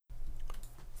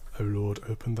O Lord,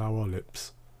 open thou our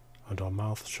lips, and our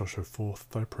mouth shall show forth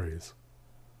thy praise.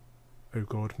 O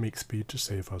God, make speed to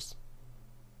save us.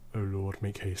 O Lord,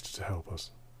 make haste to help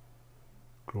us.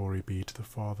 Glory be to the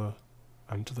Father,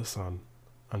 and to the Son,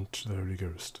 and to the Holy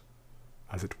Ghost,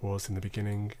 as it was in the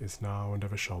beginning, is now, and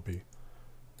ever shall be,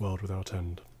 world without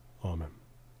end. Amen.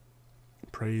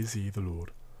 Praise ye the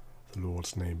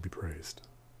Lord's name be praised.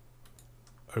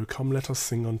 O come, let us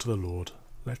sing unto the Lord,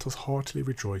 let us heartily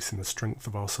rejoice in the strength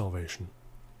of our salvation.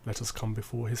 Let us come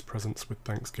before his presence with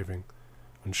thanksgiving,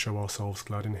 and show ourselves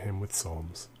glad in him with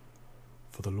psalms.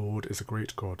 For the Lord is a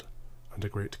great God, and a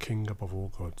great King above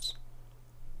all gods.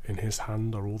 In his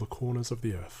hand are all the corners of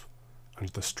the earth, and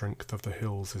the strength of the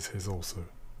hills is his also.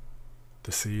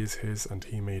 The sea is his, and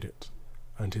he made it,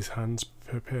 and his hands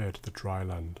prepared the dry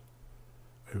land.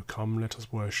 O come, let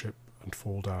us worship, and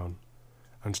fall down,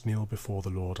 and kneel before the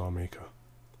Lord our Maker.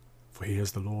 For he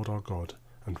is the Lord our God,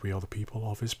 and we are the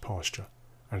people of his pasture,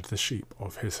 and the sheep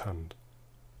of his hand.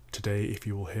 Today, if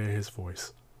you will hear his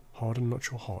voice, harden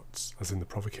not your hearts, as in the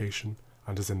provocation,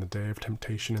 and as in the day of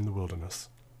temptation in the wilderness,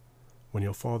 when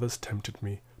your fathers tempted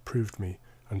me, proved me,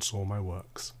 and saw my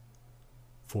works.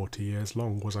 40 years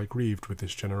long was I grieved with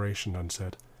this generation, and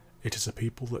said, It is a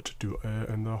people that do err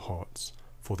in their hearts,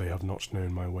 for they have not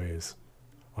known my ways,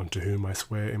 unto whom I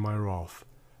swear in my wrath,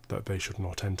 that they should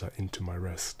not enter into my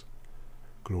rest.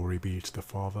 Glory be to the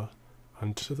Father,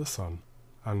 and to the Son,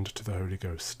 and to the Holy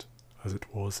Ghost, as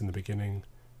it was in the beginning,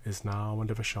 is now, and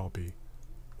ever shall be,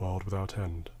 world without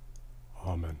end.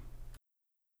 Amen.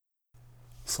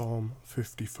 Psalm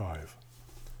 55.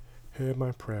 Hear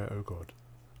my prayer, O God,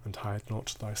 and hide not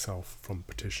thyself from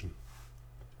petition.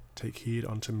 Take heed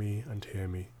unto me, and hear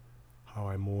me, how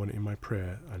I mourn in my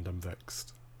prayer, and am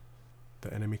vexed.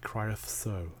 The enemy crieth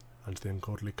so, and the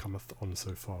ungodly cometh on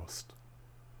so fast.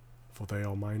 For they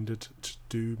are minded to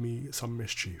do me some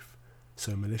mischief,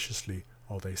 so maliciously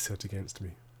are they set against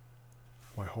me.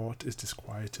 My heart is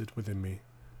disquieted within me,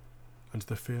 and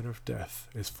the fear of death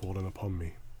is fallen upon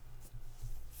me.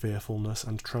 Fearfulness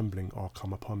and trembling are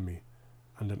come upon me,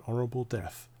 and an horrible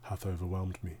death hath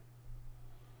overwhelmed me.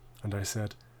 And I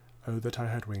said, O that I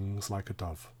had wings like a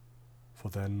dove, for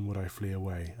then would I flee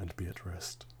away and be at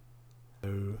rest.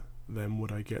 O then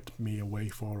would I get me away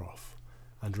far off,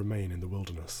 and remain in the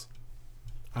wilderness.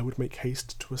 I would make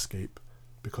haste to escape,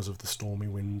 because of the stormy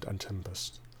wind and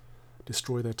tempest.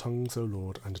 Destroy their tongues, O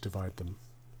Lord, and divide them,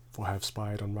 for I have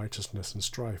spied unrighteousness and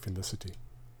strife in the city.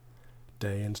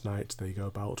 Day and night they go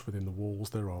about within the walls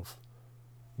thereof.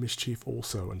 Mischief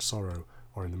also and sorrow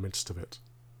are in the midst of it.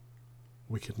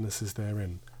 Wickedness is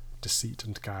therein, deceit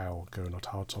and guile go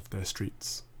not out of their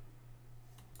streets.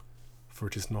 For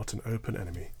it is not an open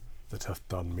enemy that hath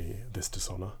done me this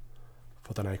dishonour,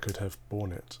 for then I could have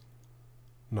borne it.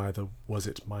 Neither was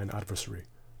it mine adversary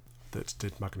that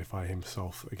did magnify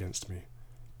himself against me,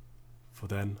 for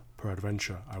then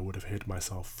peradventure I would have hid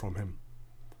myself from him.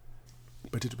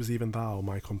 But it was even thou,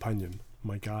 my companion,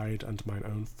 my guide, and mine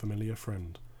own familiar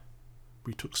friend.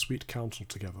 We took sweet counsel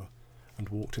together, and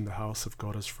walked in the house of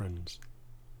God as friends.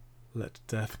 Let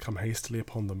death come hastily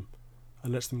upon them,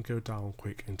 and let them go down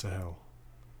quick into hell.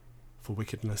 For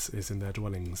wickedness is in their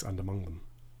dwellings and among them.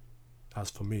 As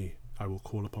for me, I will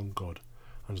call upon God,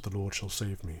 and the Lord shall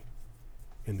save me.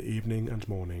 In the evening and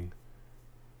morning,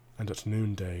 and at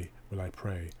noonday will I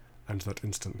pray, and that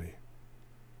instantly.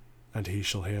 And he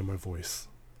shall hear my voice.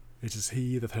 It is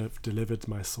he that hath delivered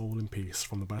my soul in peace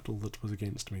from the battle that was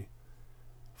against me,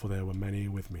 for there were many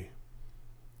with me.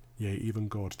 Yea, even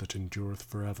God that endureth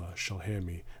for ever shall hear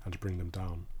me and bring them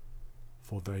down,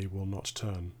 for they will not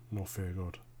turn nor fear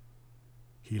God.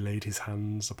 He laid his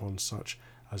hands upon such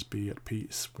as be at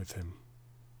peace with him,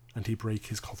 and he brake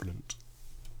his covenant.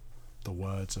 The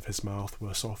words of his mouth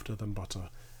were softer than butter,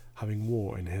 having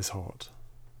war in his heart.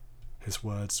 His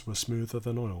words were smoother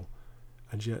than oil,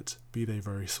 and yet be they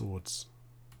very swords.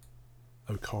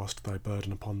 O cast thy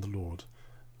burden upon the Lord,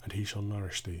 and he shall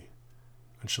nourish thee,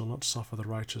 and shall not suffer the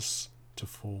righteous to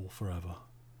fall for ever.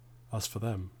 As for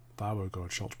them, thou, O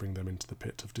God, shalt bring them into the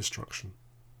pit of destruction.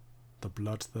 The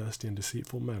bloodthirsty and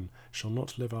deceitful men shall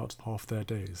not live out half their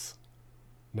days.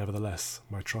 Nevertheless,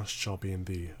 my trust shall be in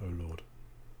thee, O Lord.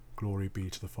 Glory be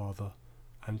to the Father,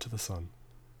 and to the Son,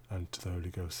 and to the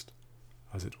Holy Ghost,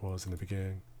 as it was in the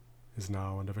beginning, is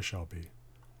now, and ever shall be,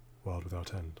 world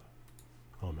without end.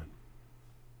 Amen.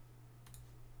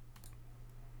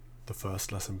 The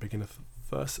first lesson beginneth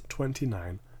verse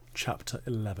 29, chapter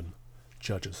 11,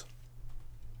 Judges.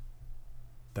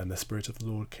 Then the Spirit of the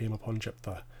Lord came upon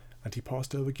Jephthah, and he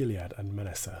passed over Gilead and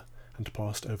Manasseh, and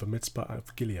passed over Mizpah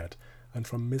of Gilead, and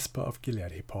from Mizpah of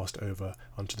Gilead he passed over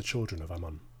unto the children of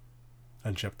Ammon.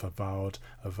 And Jephthah vowed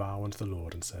a vow unto the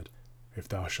Lord, and said, If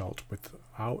thou shalt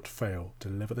without fail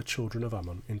deliver the children of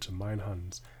Ammon into mine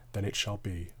hands, then it shall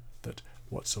be, that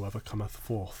whatsoever cometh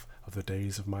forth of the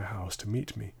days of my house to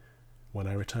meet me, when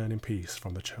I return in peace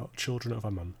from the children of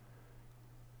Ammon,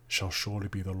 shall surely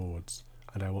be the Lord's,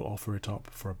 and I will offer it up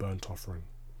for a burnt offering.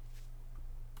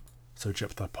 So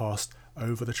Jephthah passed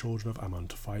over the children of Ammon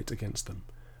to fight against them,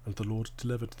 and the Lord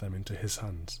delivered them into his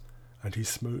hands, and he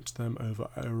smote them over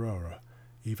Aurora,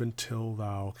 even till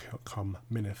thou come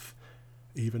Minnith,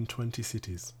 even 20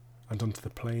 cities, and unto the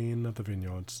plain of the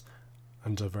vineyards,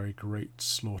 and a very great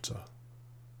slaughter.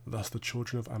 Thus the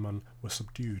children of Ammon were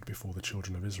subdued before the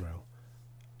children of Israel.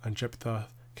 And Jephthah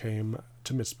came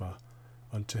to Mizpah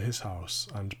unto his house,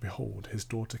 and behold, his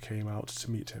daughter came out to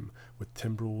meet him with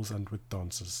timbrels and with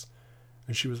dancers,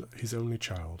 and she was his only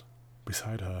child.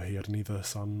 Beside her he had neither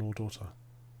son nor daughter.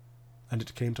 And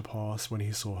it came to pass, when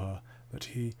he saw her, that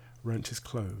he rent his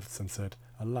clothes, and said,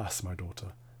 Alas, my daughter,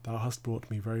 thou hast brought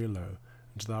me very low,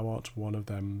 and thou art one of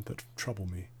them that trouble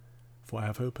me. For I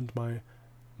have opened my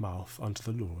mouth unto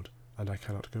the Lord, and I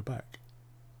cannot go back.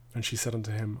 And she said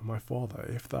unto him, My father,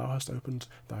 if thou hast opened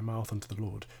thy mouth unto the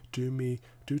Lord, do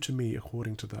to me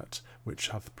according to that which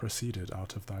hath proceeded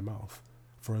out of thy mouth.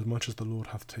 For as much as the Lord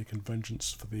hath taken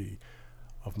vengeance for thee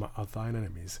of thine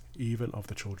enemies, even of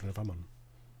the children of Ammon.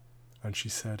 And she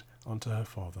said unto her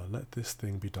father, Let this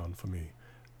thing be done for me.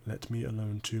 Let me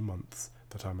alone 2 months,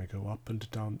 that I may go up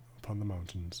and down upon the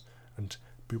mountains, and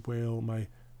bewail my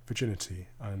virginity,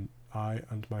 and I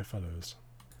and my fellows.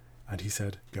 And he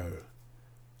said, Go.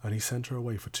 And he sent her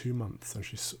away for 2 months,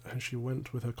 and she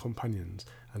went with her companions,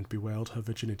 and bewailed her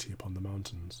virginity upon the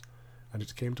mountains. And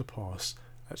it came to pass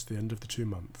at the end of the 2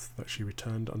 months, that she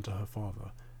returned unto her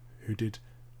father, who did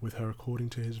with her according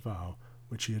to his vow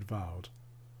which he had vowed.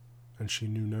 And she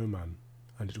knew no man,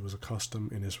 and it was a custom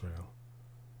in Israel,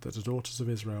 that the daughters of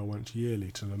Israel went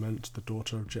yearly to lament the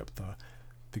daughter of Jephthah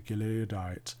the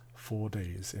Gileadite 4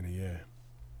 days in a year.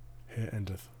 Here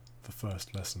endeth the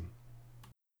first lesson.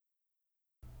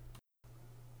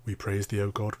 We praise thee,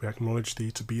 O God, we acknowledge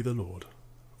thee to be the Lord.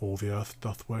 All the earth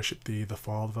doth worship thee, the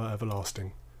Father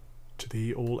everlasting. To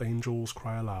thee all angels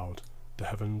cry aloud, the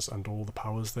heavens and all the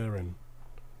powers therein.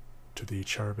 To thee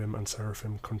cherubim and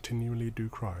seraphim continually do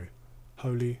cry,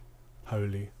 Holy,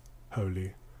 holy,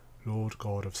 holy, Lord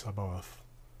God of Sabaoth.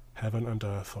 Heaven and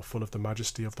earth are full of the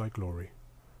majesty of thy glory.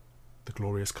 The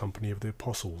glorious company of the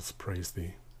apostles praise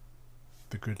thee.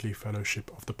 The goodly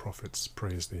fellowship of the prophets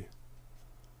praise thee.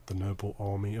 The noble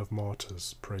army of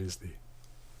martyrs praise thee.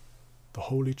 The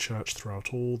holy church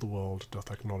throughout all the world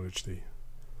doth acknowledge thee,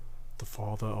 the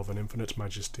Father of an infinite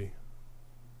majesty,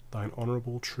 thine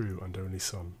honourable, true, and only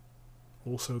Son,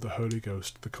 also the Holy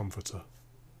Ghost, the Comforter.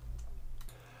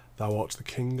 Thou art the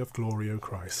King of glory, O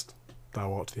Christ.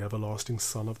 Thou art the everlasting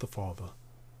Son of the Father.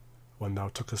 When thou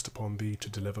tookest upon thee to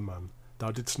deliver man,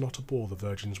 thou didst not abhor the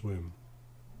Virgin's womb.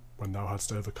 When thou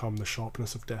hadst overcome the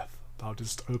sharpness of death, thou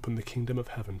didst open the kingdom of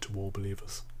heaven to all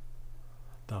believers.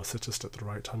 Thou sittest at the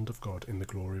right hand of God in the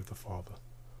glory of the Father.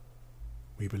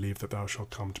 We believe that thou shalt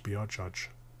come to be our judge.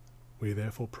 We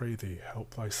therefore pray thee,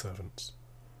 help thy servants,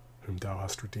 whom thou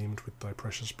hast redeemed with thy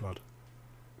precious blood.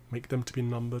 Make them to be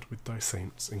numbered with thy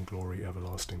saints in glory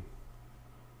everlasting.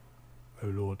 O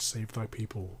Lord, save thy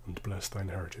people and bless thine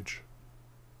heritage.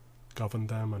 Govern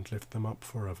them and lift them up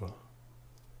forever.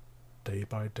 Day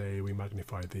by day we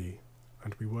magnify thee,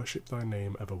 and we worship thy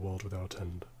name ever world without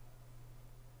end.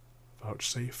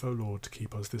 Vouchsafe, O Lord, to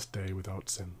keep us this day without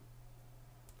sin.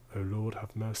 O Lord,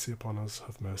 have mercy upon us,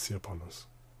 have mercy upon us.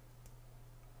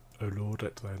 O Lord,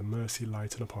 let thy mercy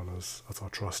lighten upon us, as our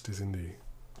trust is in thee.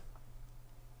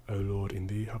 O Lord, in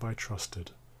thee have I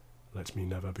trusted, let me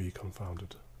never be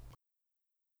confounded.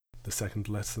 The second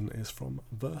lesson is from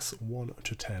verse 1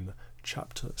 to 10,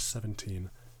 chapter 17,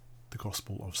 the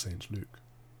Gospel of St. Luke.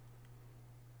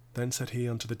 Then said he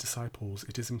unto the disciples,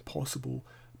 It is impossible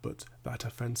but that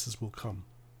offences will come,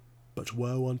 but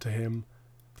woe unto him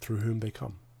through whom they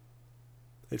come.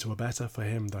 It were better for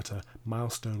him that a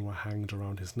millstone were hanged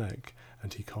around his neck,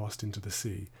 and he cast into the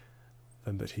sea,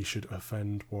 than that he should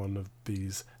offend one of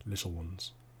these little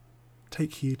ones.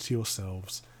 Take heed to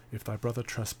yourselves. If thy brother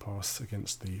trespass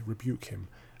against thee, rebuke him,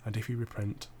 and if he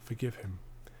repent, forgive him.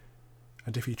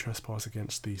 And if he trespass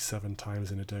against thee 7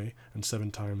 times in a day, and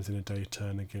 7 times in a day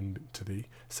turn again to thee,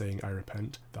 saying, I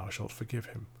repent, thou shalt forgive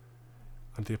him.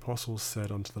 And the apostles said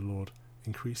unto the Lord,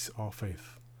 Increase our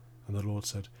faith. And the Lord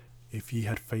said, If ye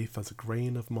had faith as a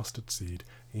grain of mustard seed,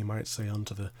 ye might say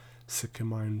unto the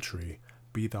sycamine tree,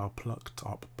 Be thou plucked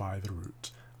up by the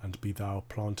root, and be thou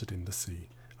planted in the sea,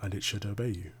 and it should obey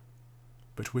you.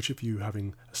 But which of you,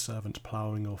 having a servant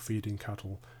ploughing or feeding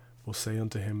cattle, will say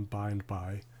unto him by and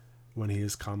by, when he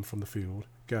is come from the field,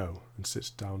 Go, and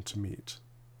sit down to meat?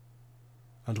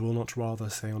 And will not rather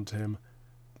say unto him,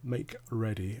 Make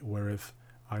ready wherewith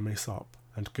I may sup,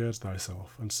 and gird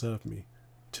thyself, and serve me,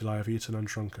 till I have eaten and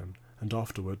drunken, and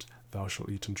afterward thou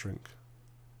shalt eat and drink?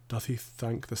 Doth he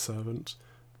thank the servant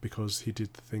because he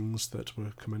did the things that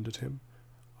were commended him?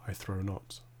 I trow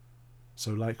not.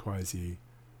 So likewise ye,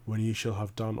 when ye shall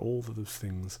have done all those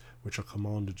things which are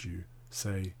commanded you,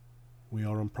 say, We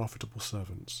are unprofitable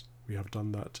servants, we have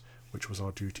done that which was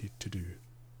our duty to do.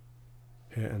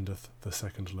 Here endeth the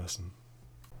second lesson.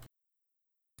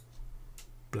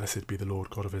 Blessed be the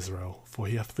Lord God of Israel, for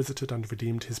he hath visited and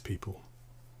redeemed his people,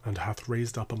 and hath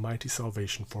raised up a mighty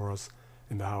salvation for us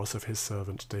in the house of his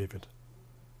servant David,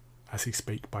 as he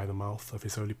spake by the mouth of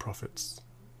his holy prophets,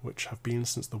 which have been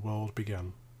since the world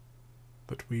began,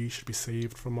 that we should be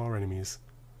saved from our enemies,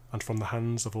 and from the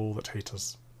hands of all that hate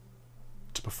us,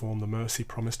 to perform the mercy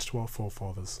promised to our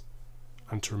forefathers,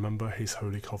 and to remember his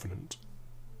holy covenant,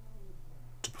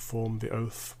 to perform the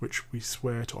oath which we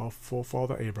sware to our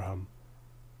forefather Abraham,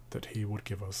 that he would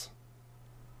give us,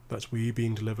 that we,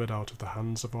 being delivered out of the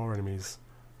hands of our enemies,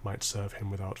 might serve him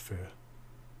without fear,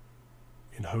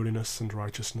 in holiness and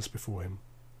righteousness before him,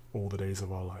 all the days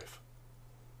of our life.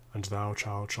 And thou,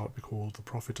 child, shalt be called the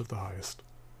prophet of the highest,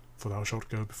 for thou shalt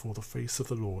go before the face of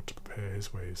the Lord to prepare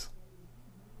his ways,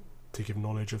 to give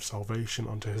knowledge of salvation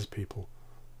unto his people,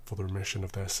 for the remission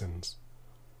of their sins,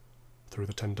 through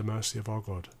the tender mercy of our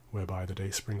God, whereby the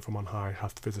dayspring from on high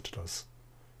hath visited us,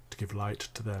 to give light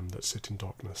to them that sit in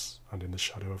darkness and in the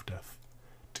shadow of death,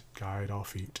 to guide our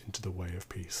feet into the way of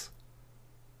peace.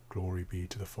 Glory be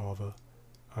to the Father,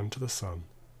 and to the Son,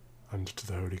 and to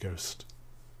the Holy Ghost,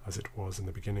 as it was in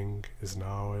the beginning, is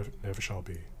now, and ever shall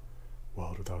be,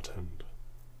 world without end.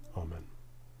 Amen.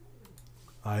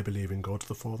 I believe in God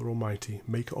the Father Almighty,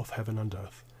 maker of heaven and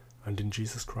earth, and in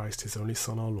Jesus Christ his only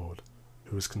Son our Lord,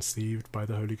 who was conceived by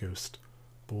the Holy Ghost,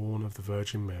 born of the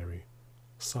Virgin Mary,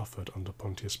 suffered under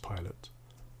Pontius Pilate,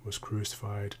 was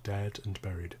crucified, dead, and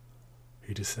buried.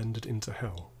 He descended into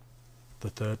hell. The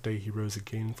third day he rose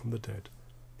again from the dead.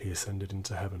 He ascended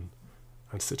into heaven,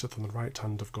 and sitteth on the right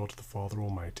hand of God the Father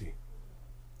Almighty.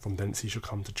 From thence he shall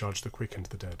come to judge the quick and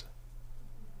the dead.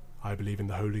 I believe in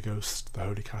the Holy Ghost, the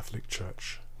Holy Catholic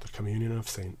Church, the communion of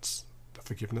saints, the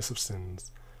forgiveness of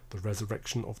sins, the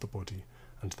resurrection of the body,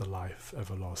 and the life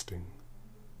everlasting.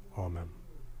 Amen.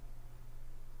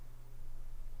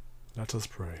 Let us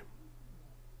pray.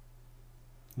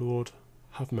 Lord,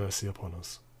 have mercy upon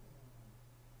us.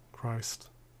 Christ,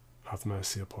 have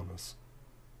mercy upon us.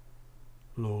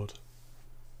 Lord,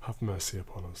 have mercy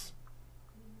upon us.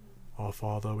 Our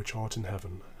Father, which art in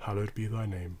heaven, hallowed be thy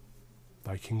name.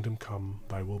 Thy kingdom come,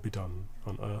 thy will be done,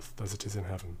 on earth as it is in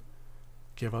heaven.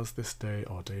 Give us this day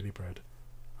our daily bread,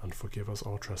 and forgive us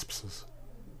our trespasses,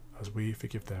 as we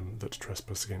forgive them that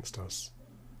trespass against us.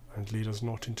 And lead us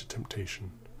not into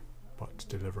temptation, but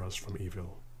deliver us from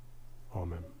evil.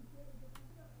 Amen.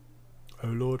 O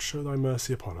Lord, show thy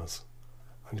mercy upon us,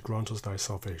 and grant us thy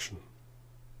salvation.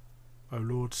 O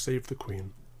Lord, save the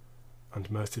Queen, and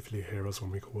mercifully hear us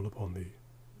when we call upon thee.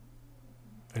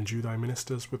 Endue thy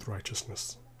ministers with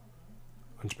righteousness,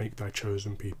 and make thy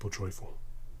chosen people joyful.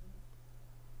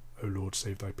 O Lord,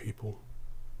 save thy people,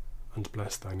 and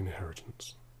bless thine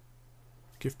inheritance.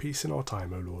 Give peace in our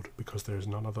time, O Lord, because there is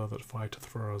none other that fighteth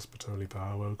for us but only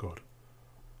thou, O God.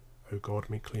 O God,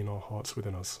 make clean our hearts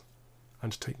within us,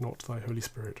 and take not thy Holy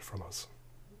Spirit from us.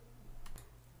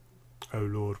 O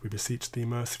Lord, we beseech thee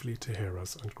mercifully to hear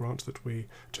us, and grant that we,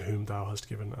 to whom thou hast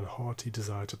given an hearty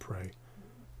desire to pray,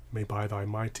 may by thy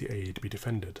mighty aid be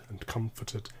defended and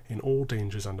comforted in all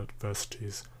dangers and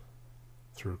adversities,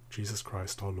 through Jesus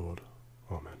Christ our Lord.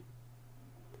 Amen.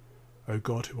 O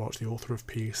God, who art the author of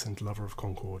peace and lover of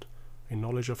concord, in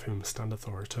knowledge of whom standeth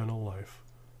our eternal life,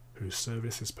 whose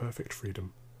service is perfect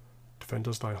freedom, defend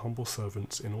us thy humble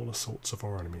servants in all assaults of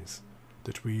our enemies,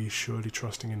 that we, surely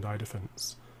trusting in thy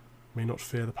defence, may not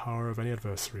fear the power of any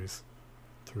adversaries,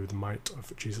 through the might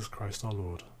of Jesus Christ our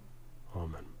Lord.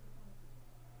 Amen.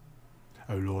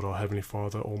 O Lord, our heavenly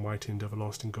Father, almighty and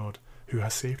everlasting God, who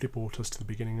hast safely brought us to the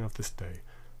beginning of this day,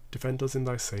 defend us in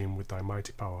thy same with thy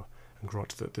mighty power, and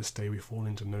grant that this day we fall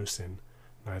into no sin,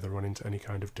 neither run into any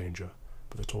kind of danger,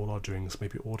 but that all our doings may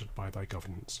be ordered by thy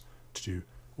governance, to do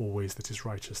always that is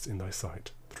righteous in thy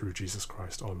sight, through Jesus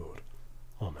Christ our Lord.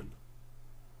 Amen.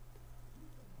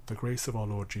 The grace of our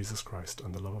Lord Jesus Christ,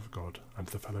 and the love of God, and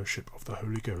the fellowship of the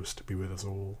Holy Ghost be with us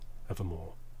all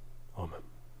evermore. Amen.